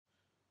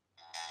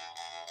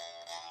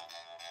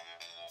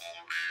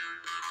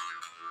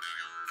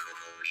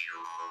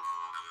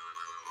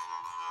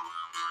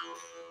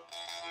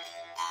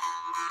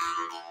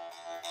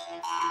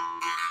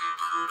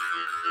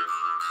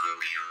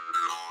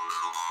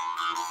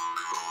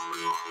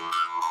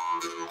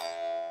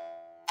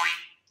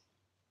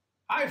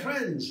Hi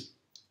friends,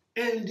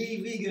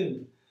 Andy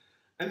Vegan.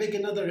 I make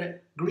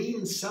another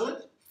green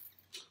salad.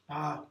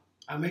 I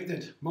make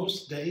that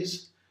most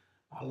days,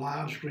 a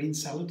large green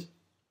salad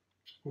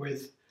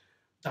with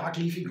dark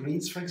leafy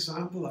greens, for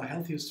example, our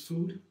healthiest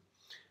food.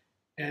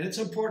 And it's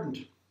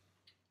important.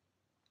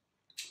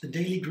 The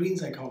daily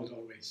greens, I call it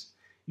always,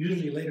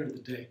 usually later in the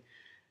day.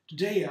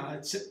 Today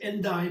it's an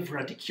endive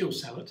radicchio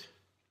salad.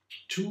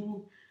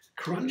 2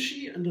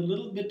 crunchy and a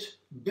little bit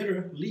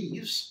bitter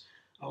leaves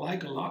I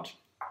like a lot.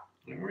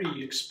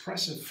 Very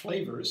expressive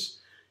flavors.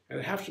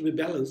 They have to be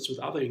balanced with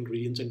other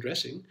ingredients and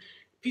dressing.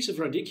 Piece of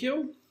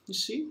radicchio, you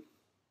see,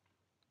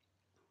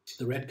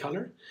 the red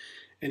color.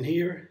 And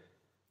here,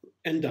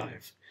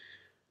 endive,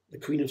 the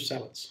queen of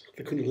salads,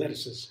 the queen of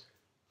lettuces.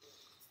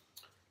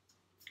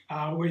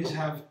 I always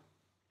have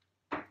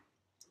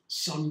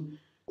some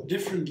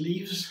different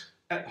leaves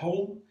at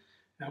home.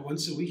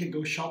 Once a week I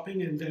go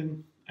shopping and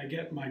then I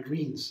get my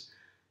greens.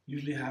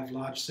 Usually I have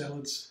large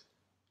salads,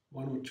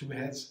 1 or 2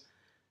 heads,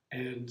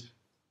 and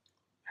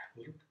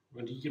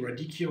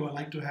radicchio I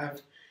like to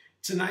have.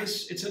 It's a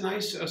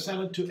nice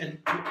salad to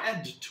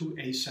add to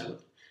a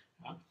salad,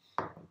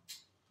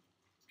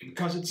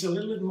 because it's a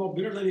little bit more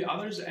bitter than the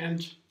others,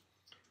 and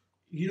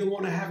you don't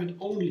want to have it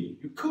only.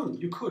 You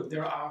could.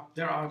 There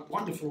are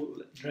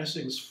wonderful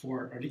dressings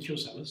for radicchio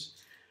salads.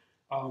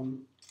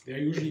 They're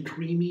usually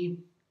creamy,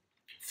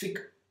 thick.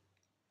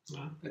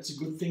 That's a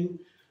good thing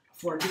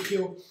for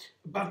radicchio.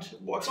 But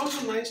what's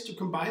also nice to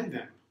combine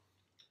them,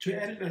 to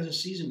add it as a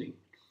seasoning.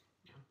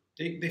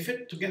 They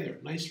fit together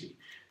nicely.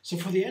 So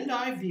for the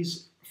endive,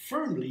 these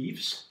firm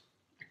leaves,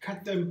 I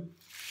cut them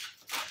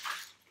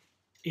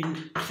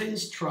in thin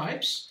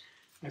stripes.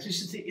 This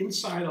is the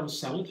inside of a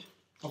salad,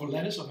 of a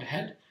lettuce, of a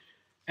head.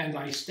 And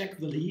I stack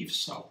the leaves,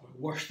 so I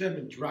wash them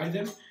and dry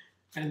them.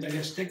 And then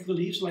I stack the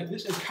leaves like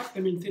this and cut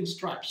them in thin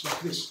stripes,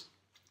 like this.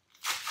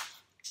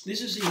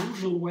 This is the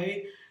usual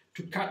way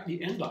to cut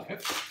the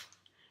endive,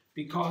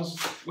 because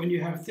when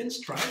you have thin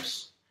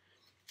stripes,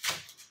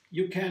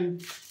 you can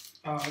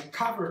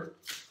cover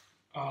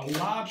a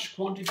large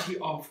quantity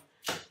of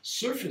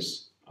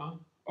surface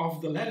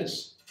of the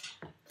lettuce,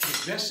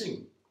 the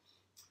dressing,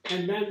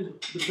 and then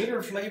the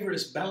bitter flavor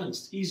is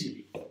balanced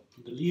easily.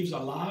 The leaves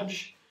are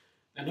large,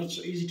 they're not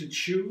so easy to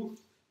chew,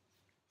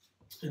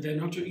 and they're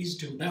not so easy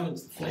to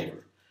balance the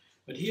flavor.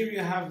 But here you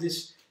have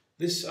this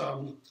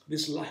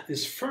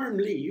firm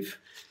leaf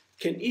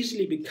can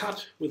easily be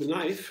cut with a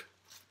knife.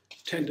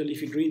 Tender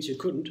leafy greens you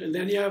couldn't, and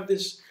then you have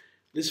this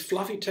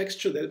fluffy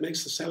texture that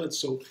makes the salad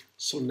so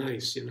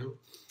nice, you know.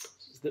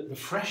 The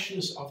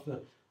freshness of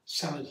the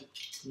salad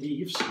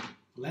leaves,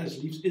 lettuce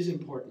leaves, is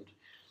important.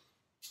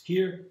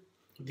 Here,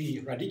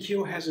 the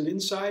radicchio has an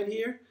inside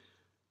here.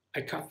 I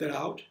cut that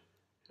out.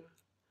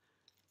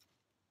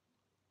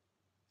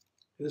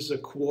 This is a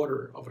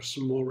quarter of a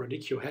small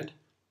radicchio head.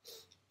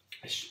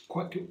 I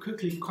quite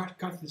quickly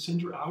cut the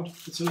center out.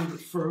 It's a little bit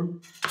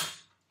firm.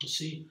 You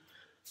see,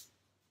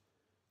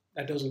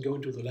 that doesn't go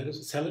into the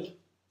lettuce salad.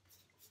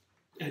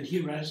 And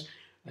here, as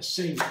the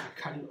same, I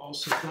cut it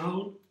also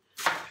down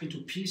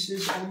into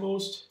pieces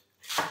almost.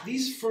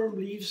 These firm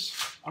leaves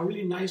are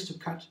really nice to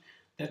cut.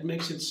 That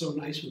makes it so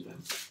nice with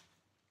them.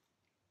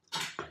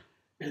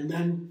 And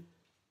then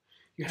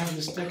you have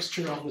this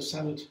texture of the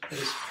salad that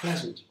is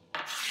pleasant.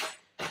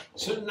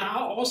 So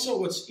now also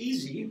what's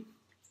easy,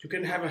 you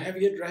can have a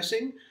heavier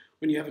dressing.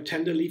 When you have a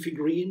tender leafy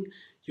green,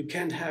 you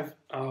can't have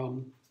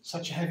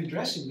such a heavy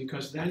dressing,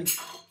 because then it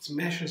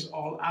smashes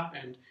all up,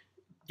 and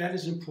that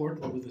is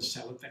important with the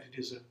salad, that it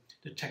is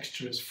the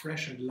texture is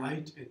fresh and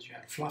light, and you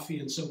have fluffy,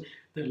 and so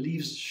the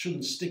leaves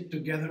shouldn't stick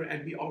together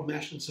and be all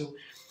mashed, and so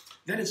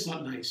then it's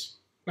not nice.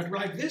 But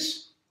like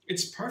this,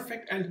 it's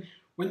perfect, and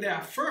when they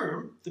are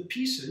firm, the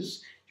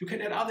pieces, you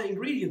can add other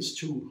ingredients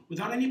too,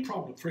 without any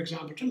problem. For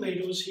example,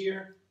 tomatoes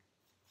here.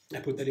 I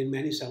put that in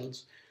many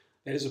salads.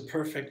 That is a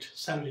perfect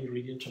salad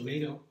ingredient,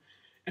 tomato.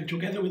 And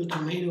together with the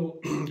tomato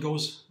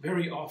goes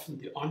very often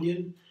the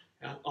onion.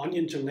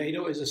 Onion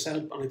tomato is a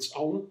salad on its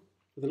own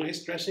with a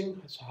nice dressing.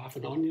 That's half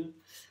an onion.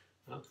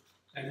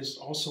 That is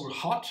also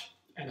hot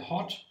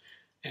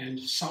and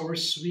sour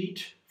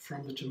sweet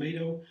from the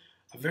tomato.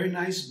 A very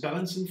nice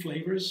balance in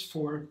flavors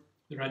for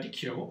the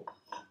radicchio.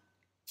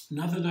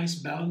 Another nice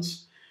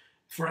balance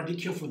for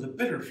radicchio for the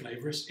bitter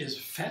flavors is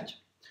fat.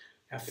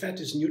 Fat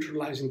is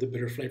neutralizing the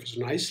bitter flavors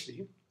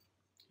nicely.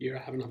 Here I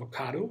have an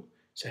avocado,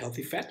 it's a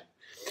healthy fat.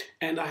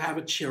 And I have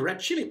a red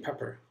chili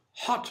pepper,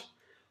 hot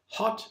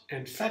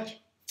and fat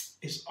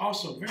is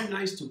also very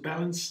nice to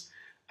balance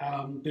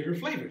bitter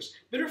flavors.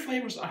 Bitter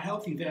flavors are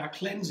healthy, they are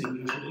cleansing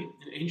usually.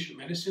 In ancient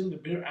medicine, the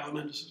bitter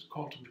element is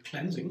called to be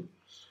cleansing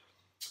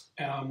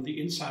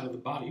the inside of the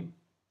body.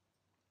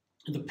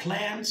 And the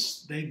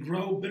plants, they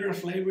grow bitter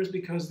flavors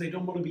because they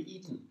don't want to be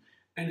eaten.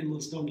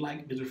 Animals don't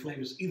like bitter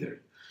flavors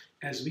either,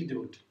 as we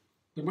don't.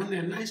 But when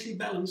they're nicely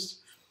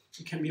balanced,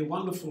 it can be a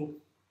wonderful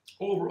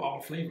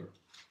overall flavor.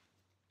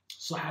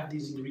 So I have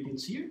these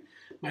ingredients here.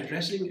 My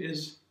dressing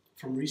is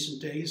from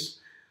recent days,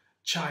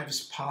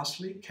 Chives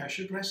Parsley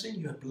Cashew Dressing.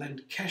 You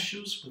blend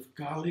cashews with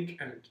garlic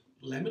and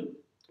lemon,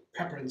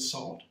 pepper and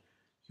salt.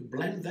 You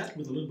blend that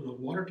with a little bit of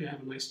water to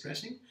have a nice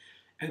dressing.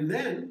 And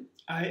then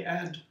I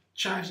add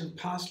chives and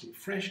parsley,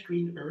 fresh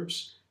green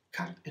herbs,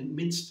 cut and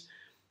minced.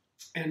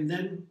 And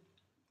then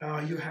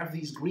you have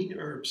these green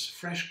herbs,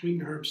 fresh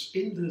green herbs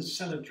in the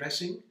salad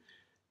dressing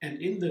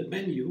and in the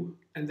menu,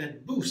 and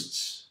that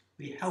boosts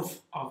the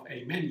health of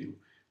a menu.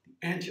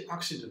 The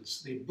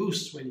antioxidants, they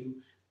boost when you,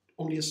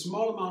 only a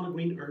small amount of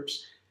green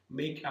herbs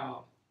make a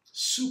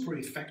super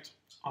effect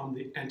on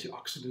the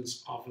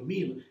antioxidants of a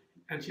meal.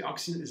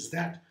 Antioxidant is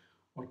that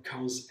what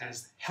counts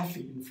as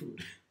healthy in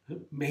food,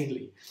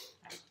 mainly.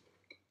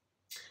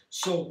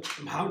 So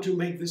how to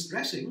make this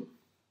dressing,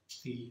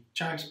 the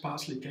Chives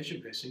Parsley Cashew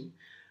Dressing,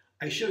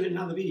 I show you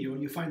another video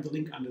and you find the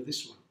link under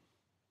this one.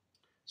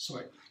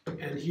 So,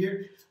 and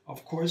here,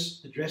 of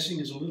course, the dressing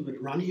is a little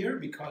bit runnier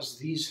because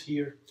these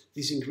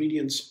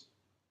ingredients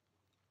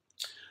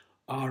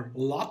are a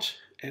lot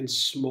and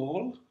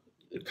small,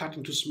 cut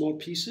into small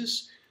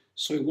pieces.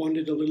 So I want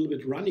it a little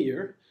bit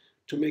runnier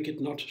to make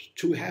it not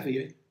too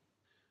heavy.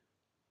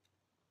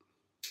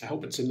 I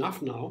hope it's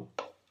enough now.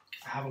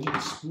 I have a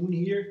little spoon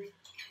here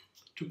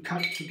to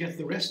cut to get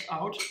the rest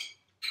out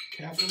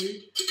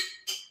carefully.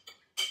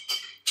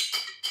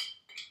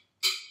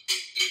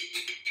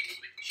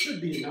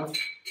 Should be enough.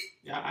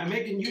 Yeah, I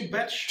make a new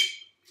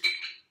batch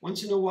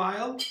once in a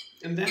while,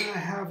 and then I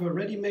have a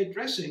ready-made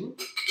dressing,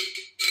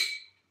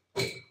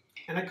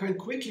 and I can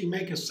quickly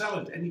make a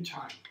salad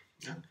anytime.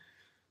 Yeah?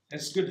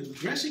 That's good. The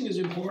dressing is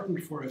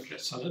important for a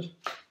salad.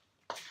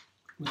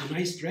 With a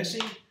nice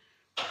dressing,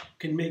 you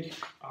can make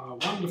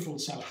wonderful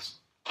salads.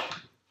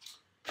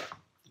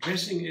 The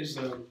dressing is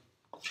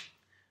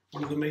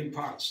one of the main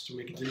parts to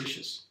make it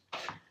delicious.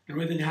 And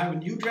when you have a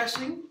new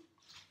dressing,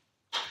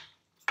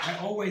 I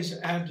always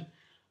add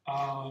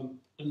a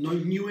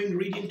new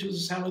ingredient to the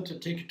salad. To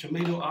take a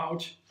tomato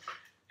out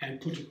and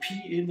put a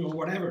pea in or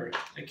whatever.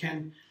 I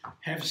can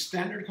have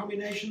standard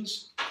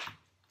combinations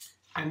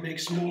and make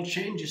small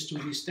changes to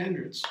these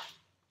standards,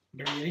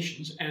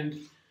 variations, and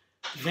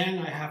then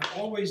I have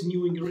always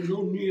new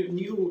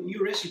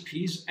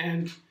recipes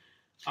and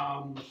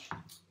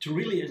to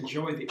really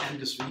enjoy the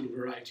endless vegan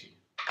variety.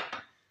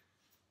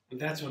 And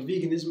that's what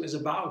veganism is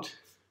about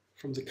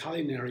from the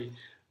culinary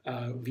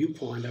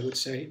viewpoint, I would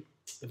say,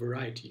 the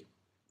variety.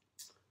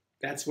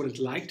 That's what it's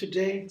like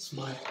today. It's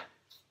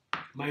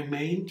my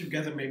main,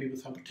 together maybe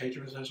with some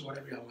potatoes or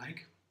whatever I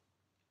like.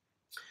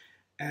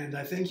 And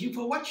I thank you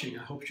for watching.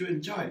 I hope you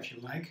enjoy. If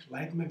you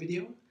like my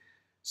video,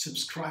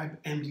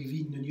 subscribe MD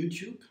Vegan on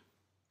YouTube,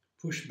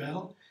 push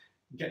bell,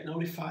 get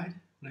notified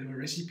whenever a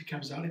recipe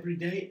comes out every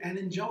day, and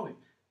enjoy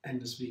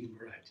endless vegan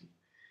variety.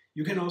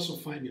 You can also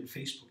find me on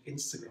Facebook,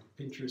 Instagram,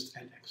 Pinterest,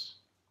 and X.